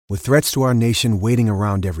With threats to our nation waiting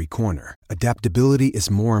around every corner, adaptability is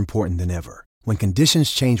more important than ever. When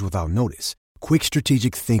conditions change without notice, quick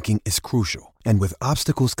strategic thinking is crucial. And with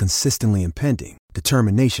obstacles consistently impending,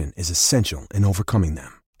 determination is essential in overcoming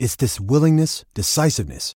them. It's this willingness,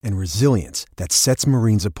 decisiveness, and resilience that sets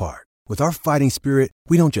Marines apart. With our fighting spirit,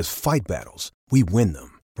 we don't just fight battles, we win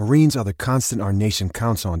them. Marines are the constant our nation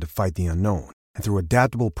counts on to fight the unknown. And through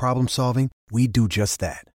adaptable problem solving, we do just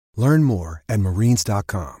that. Learn more at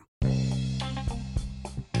marines.com.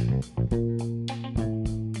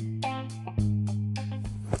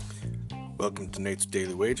 Welcome to Nate's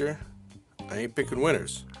Daily Wager. I ain't picking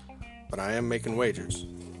winners, but I am making wagers.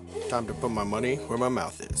 Time to put my money where my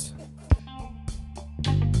mouth is.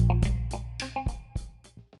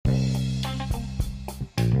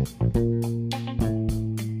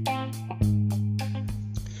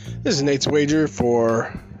 This is Nate's Wager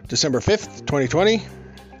for December 5th, 2020,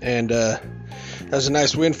 and that was a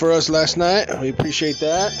nice win for us last night. We appreciate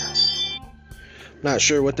that. Not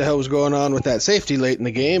sure what the hell was going on with that safety late in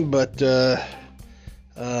the game, but I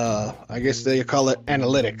guess they call it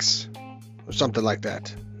analytics or something like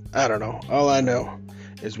that. I don't know. All I know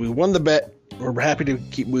is we won the bet. We're happy to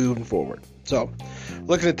keep moving forward. So,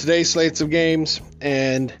 looking at today's slates of games,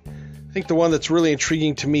 and I think the one that's really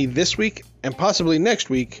intriguing to me this week and possibly next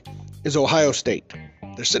week is Ohio State.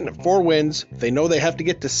 They're sitting at 4 wins. They know they have to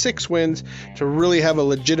get to 6 wins to really have a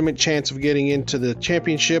legitimate chance of getting into the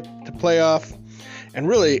championship, the playoff. And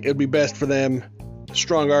really, it would be best for them, a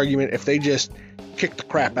strong argument, if they just kick the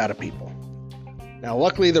crap out of people. Now,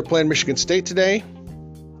 luckily, they're playing Michigan State today,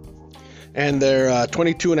 and they're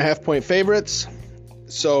 22.5-point favorites.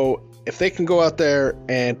 So if they can go out there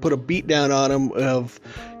and put a beat down on them of,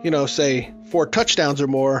 say 4 touchdowns or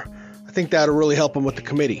more, I think that'll really help them with the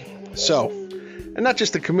committee. So, and not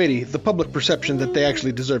just the committee, the public perception that they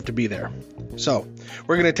actually deserve to be there. So,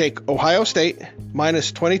 we're going to take Ohio State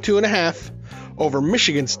minus 22.5 over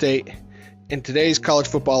Michigan State in today's college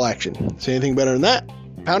football action. Say anything better than that?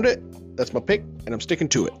 Pound it. That's my pick, and I'm sticking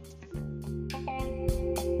to it.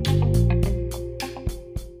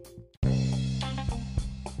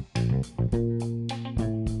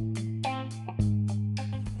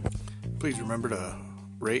 Please remember to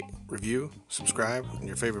rate, review, subscribe in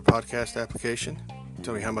your favorite podcast application.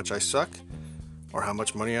 Tell me how much I suck or how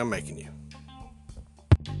much money I'm making you.